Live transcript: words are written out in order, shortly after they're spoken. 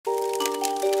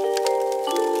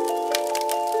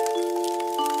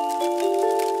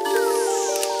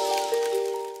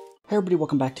everybody,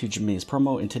 welcome back to Jimmy's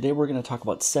Promo, and today we're going to talk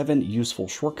about 7 useful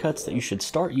shortcuts that you should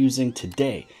start using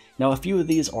today. Now, a few of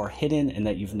these are hidden and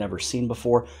that you've never seen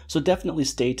before, so definitely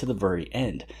stay to the very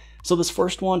end. So this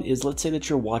first one is, let's say that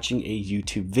you're watching a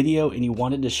YouTube video and you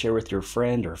wanted to share with your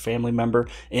friend or family member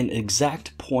an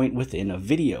exact point within a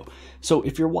video. So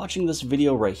if you're watching this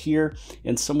video right here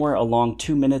and somewhere along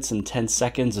 2 minutes and 10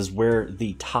 seconds is where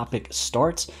the topic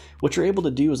starts, what you're able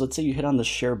to do is, let's say you hit on the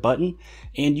share button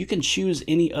and you can choose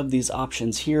any of these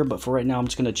options here, but for right now I'm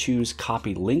just going to choose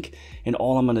copy link, and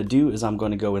all I'm going to do is I'm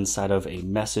going to go inside of a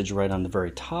message right on the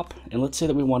very top, and let's say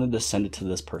that we wanted to send it to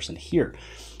this person here.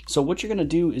 So what you're going to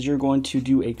do is you're going to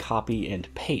do a copy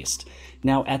and paste.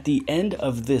 Now at the end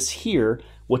of this here,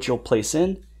 what you'll place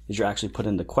in is you'll actually put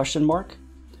in the question mark,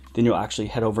 then you'll actually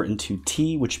head over into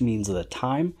T, which means the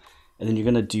time, and then you're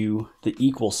going to do the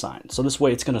equal sign. So this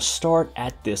way it's going to start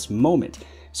at this moment.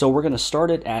 So we're going to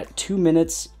start it at 2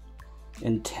 minutes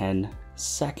and 10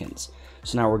 seconds.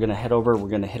 So now we're going to head over, we're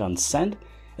going to hit on send,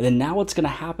 and then now what's going to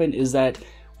happen is that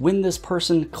when this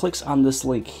person clicks on this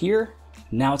link here,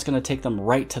 now it's going to take them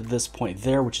right to this point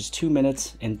there, which is 2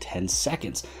 minutes and 10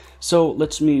 seconds. So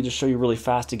let me just show you really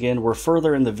fast again. We're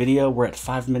further in the video. We're at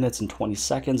 5 minutes and 20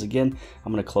 seconds. Again,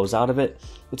 I'm going to close out of it.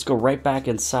 Let's go right back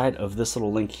inside of this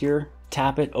little link here.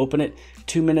 Tap it, open it,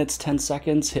 2 minutes, 10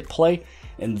 seconds, hit play,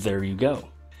 and there you go.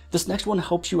 This next one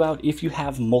helps you out if you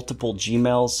have multiple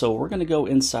Gmails. So we're going to go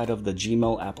inside of the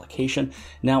Gmail application.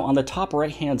 Now on the top right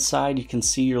hand side, you can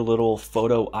see your little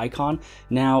photo icon.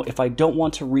 Now, if I don't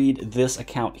want to read this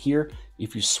account here,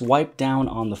 if you swipe down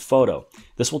on the photo,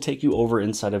 this will take you over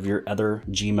inside of your other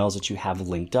Gmails that you have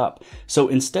linked up. So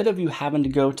instead of you having to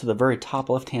go to the very top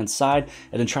left-hand side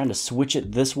and then trying to switch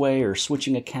it this way or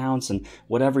switching accounts and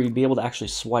whatever, you'd be able to actually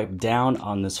swipe down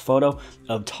on this photo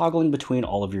of toggling between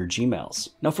all of your Gmails.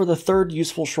 Now for the third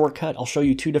useful shortcut, I'll show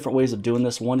you 2 different ways of doing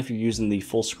this. One if you're using the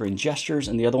full screen gestures,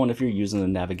 and the other one if you're using the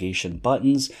navigation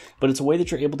buttons. But it's a way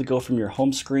that you're able to go from your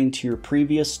home screen to your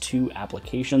previous 2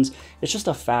 applications. It's just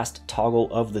a fast toggle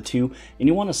of the 2, and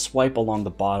you want to swipe along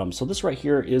the bottom. So this right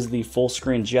here is the full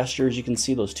screen gestures. You can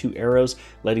see those 2 arrows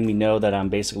letting me know that I'm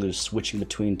basically just switching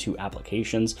between 2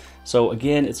 applications. So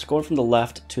again, it's going from the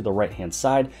left to the right hand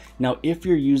side. Now if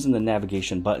you're using the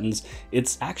navigation buttons,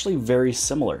 it's actually very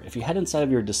similar. If you head inside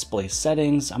of your display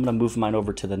settings, I'm going to move mine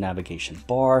over to the navigation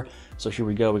bar. So here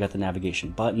we go, we got the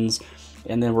navigation buttons,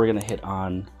 and then we're going to hit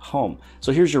on home.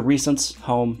 So here's your recents,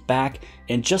 home, back,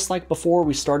 and just like before,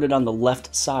 we started on the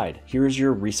left side. Here's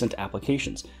your recent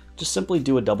applications. Just simply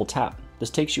do a double tap.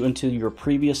 This takes you into your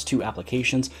previous 2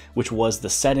 applications, which was the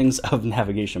settings of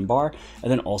navigation bar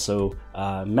and then also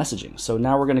messaging. So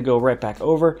now we're going to go right back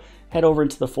over, head over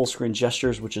into the full screen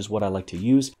gestures, which is what I like to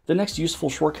use. The next useful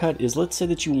shortcut is, let's say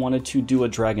that you wanted to do a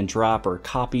drag and drop or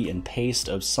copy and paste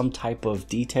of some type of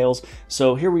details.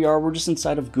 So here we are, we're just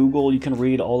inside of Google. You can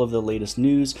read all of the latest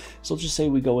news. So let's just say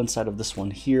we go inside of this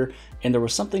one here, and there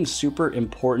was something super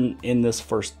important in this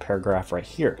first paragraph right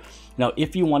here. Now,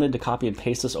 if you wanted to copy and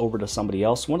paste this over to somebody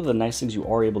else, one of the nice things you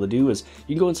are able to do is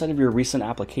you can go inside of your recent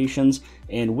applications,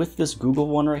 and with this Google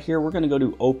one right here, we're going to go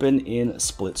to open in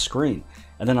split screen.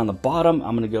 And then on the bottom,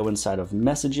 I'm going to go inside of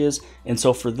messages. And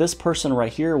so for this person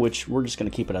right here, which we're just going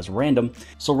to keep it as random.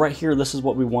 So right here, this is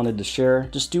what we wanted to share.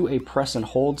 Just do a press and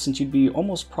hold, since you'd be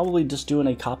almost probably just doing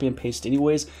a copy and paste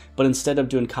anyways. But instead of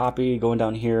doing copy, going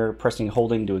down here, pressing,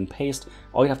 holding, doing paste,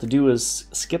 all you have to do is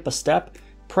skip a step,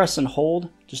 press and hold,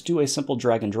 just do a simple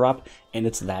drag and drop, and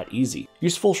it's that easy.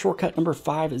 Useful shortcut number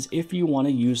 5 is if you want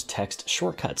to use text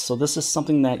shortcuts. So this is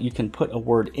something that you can put a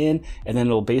word in, and then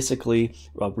it'll basically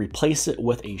replace it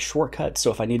with a shortcut. So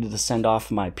if I needed to send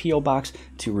off my PO box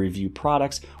to review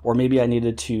products, or maybe I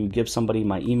needed to give somebody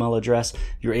my email address,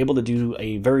 you're able to do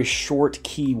a very short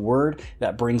keyword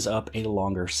that brings up a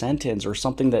longer sentence or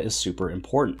something that is super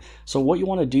important. So what you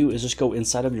want to do is just go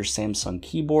inside of your Samsung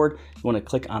keyboard. You want to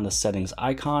click on the settings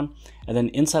icon, and then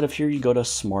inside of here, you go to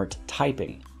Smart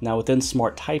Typing. Now within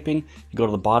Smart Typing, you go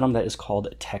to the bottom that is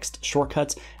called Text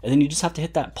Shortcuts, and then you just have to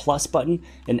hit that plus button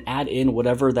and add in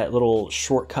whatever that little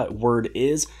shortcut word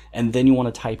is, and then you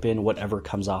want to type in whatever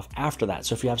comes off after that.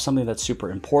 So if you have something that's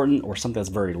super important or something that's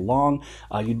very long,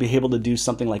 you'd be able to do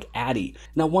something like Addy.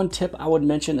 Now one tip I would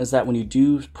mention is that when you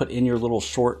do put in your little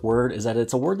short word, is that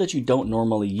it's a word that you don't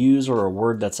normally use, or a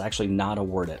word that's actually not a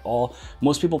word at all.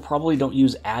 Most people probably don't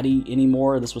use Addy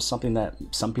anymore. This was something that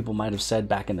some people might have said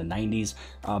back in the 90s.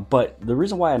 But the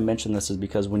reason why I mention this is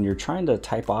because when you're trying to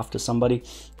type off to somebody,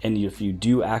 and if you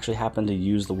do actually happen to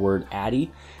use the word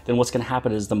Addy, then what's going to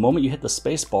happen is the moment you hit the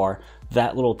space bar,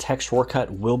 that little text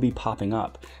shortcut will be popping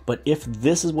up. But if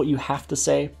this is what you have to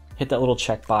say, hit that little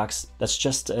checkbox. That's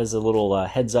just as a little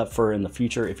heads up for in the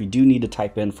future. If you do need to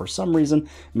type in for some reason,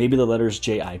 maybe the letters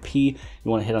JIP, you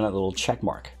want to hit on that little check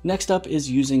mark. Next up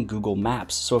is using Google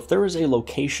Maps. So if there is a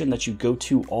location that you go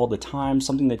to all the time,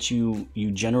 something that you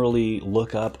generally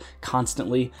look up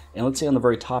constantly, and let's say on the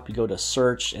very top you go to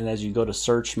search, and as you go to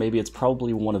search, maybe it's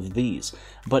probably one of these.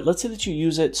 But let's say that you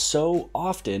use it so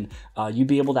often, you'd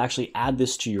be able to actually add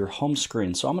this to your home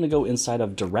screen. So I'm going to go inside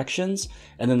of directions,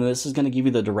 and then this is going to give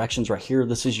you the directions right here.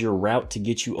 This is your route to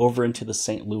get you over into the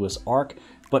St. Louis Arc.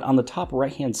 But on the top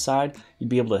right hand side, you'd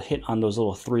be able to hit on those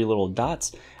three little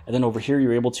dots. And then over here,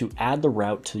 you're able to add the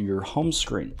route to your home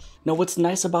screen. Now, what's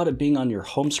nice about it being on your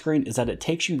home screen is that it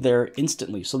takes you there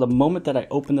instantly. So the moment that I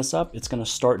open this up, it's going to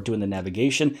start doing the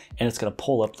navigation and it's going to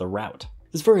pull up the route.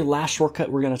 This very last shortcut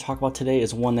we're going to talk about today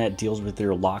is one that deals with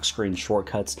your lock screen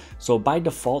shortcuts. So by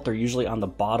default, they're usually on the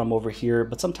bottom over here,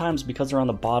 but sometimes because they're on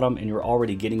the bottom and you're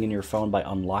already getting in your phone by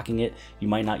unlocking it, you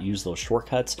might not use those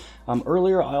shortcuts.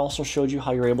 Earlier, I also showed you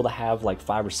how you're able to have like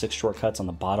 5 or 6 shortcuts on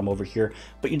the bottom over here,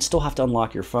 but you'd still have to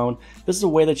unlock your phone. This is a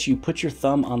way that you put your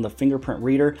thumb on the fingerprint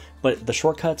reader, but the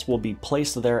shortcuts will be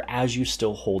placed there as you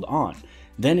still hold on.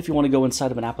 Then if you want to go inside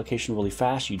of an application really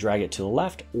fast, you drag it to the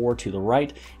left or to the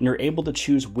right, and you're able to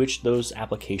choose which those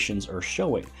applications are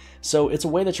showing. So it's a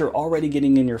way that you're already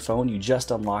getting in your phone, you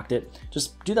just unlocked it.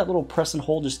 Just do that little press and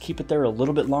hold, just keep it there a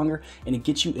little bit longer, and it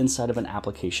gets you inside of an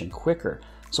application quicker.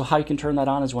 So how you can turn that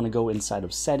on is you want to go inside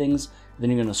of settings, then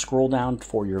you're going to scroll down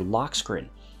for your lock screen.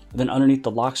 Then underneath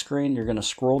the lock screen, you're going to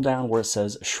scroll down where it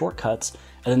says shortcuts.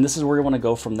 And then this is where you want to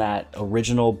go from that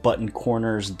original button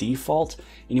corners default,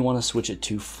 and you want to switch it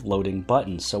to floating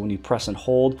buttons. So when you press and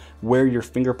hold where your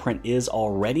fingerprint is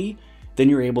already, then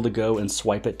you're able to go and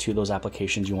swipe it to those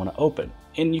applications you want to open.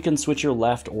 And you can switch your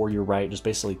left or your right, just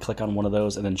basically click on one of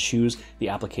those and then choose the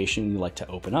application you like to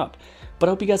open up. But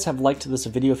I hope you guys have liked this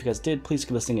video. If you guys did, please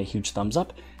give this thing a huge thumbs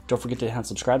up. Don't forget to hit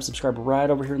subscribe right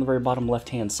over here in the very bottom left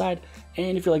hand side.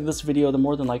 And if you like this video, then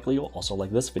more than likely you'll also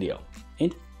like this video.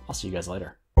 And I'll see you guys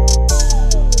later.